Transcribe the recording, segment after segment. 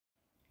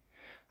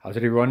How's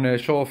everyone?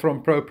 Shaw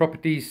from Pro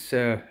Properties.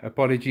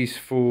 Apologies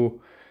for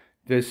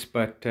this,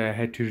 but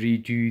had to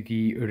redo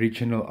the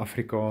original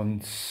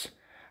Afrikaans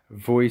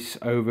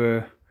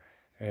voiceover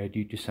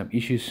due to some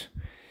issues.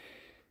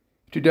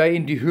 Today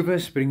in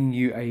Hoewes, bringing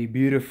you a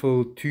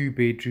beautiful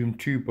 2-bedroom,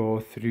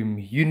 2-bathroom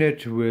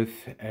unit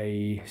with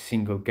a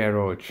single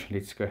garage.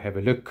 Let's go have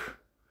a look.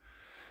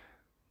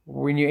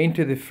 When you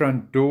enter the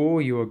front door,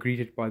 you are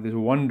greeted by this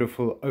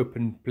wonderful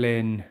open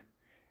plan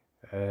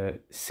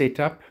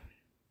setup.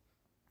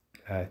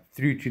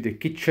 Through to the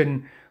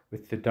kitchen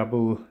with the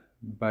double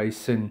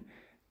basin,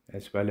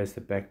 as well as the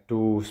back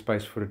door,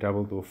 space for a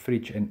double door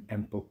fridge and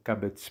ample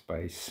cupboard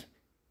space.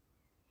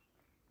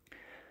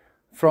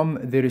 From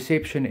the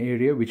reception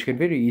area, which can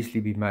very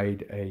easily be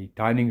made a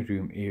dining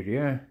room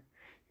area,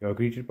 you are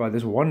greeted by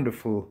this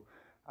wonderful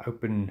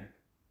open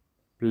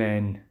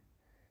plan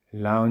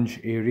lounge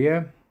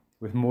area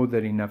with more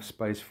than enough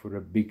space for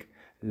a big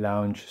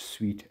lounge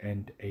suite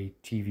and a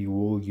TV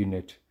wall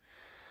unit.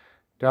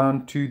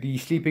 Down to the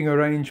sleeping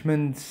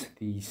arrangements,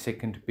 the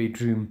second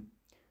bedroom,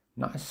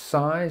 nice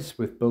size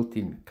with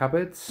built-in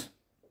cupboards.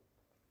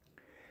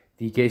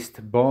 The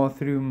guest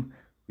bathroom,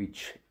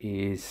 which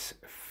is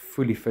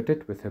fully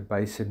fitted with a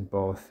basin,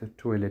 bath,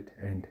 toilet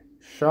and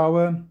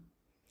shower.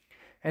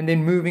 And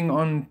then moving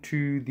on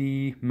to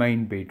the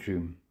main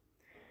bedroom.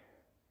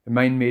 The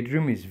main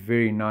bedroom is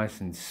very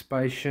nice and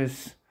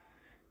spacious.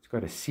 It's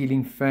got a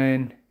ceiling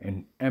fan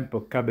and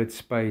ample cupboard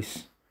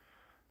space.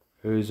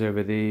 Hoewes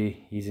over there,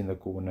 he's in the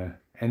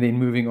corner. And then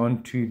moving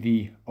on to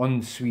the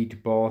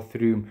ensuite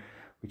bathroom,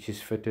 which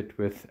is fitted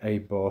with a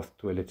bath,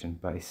 toilet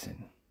and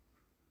basin.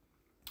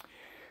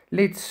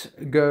 Let's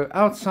go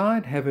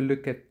outside, have a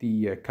look at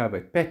the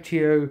covered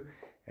patio,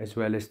 as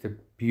well as the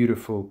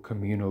beautiful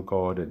communal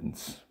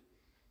gardens.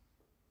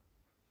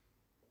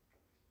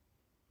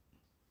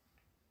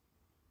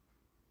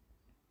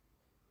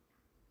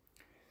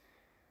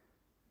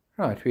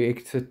 Right, we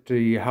exit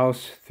the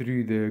house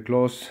through the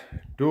glass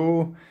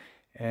door.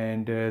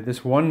 And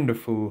this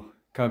wonderful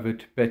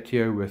covered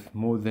patio with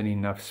more than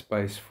enough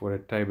space for a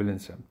table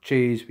and some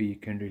chairs where you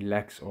can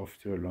relax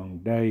after a long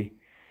day.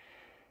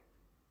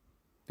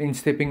 Then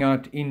stepping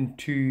out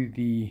into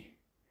the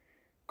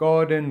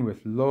garden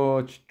with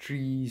large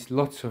trees,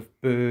 lots of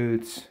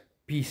birds,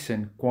 peace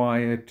and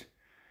quiet.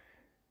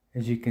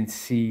 As you can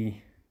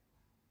see,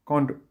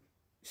 can't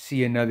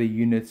see another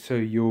unit, so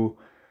your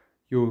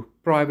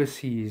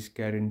privacy is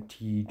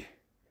guaranteed.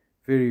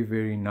 Very,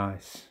 very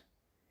nice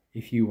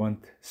if you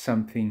want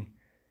something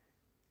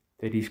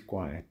that is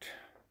quiet.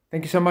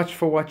 Thank you so much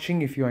for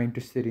watching. If you are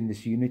interested in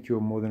this unit, you're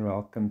more than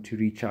welcome to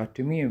reach out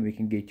to me and we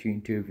can get you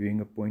into a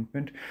viewing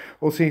appointment.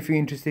 Also, if you're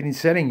interested in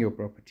selling your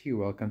property,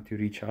 you're welcome to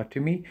reach out to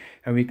me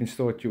and we can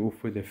start you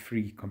off with a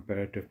free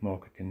comparative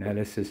market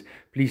analysis.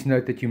 Please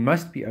note that you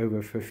must be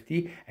over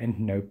 50 and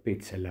no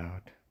pets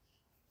allowed.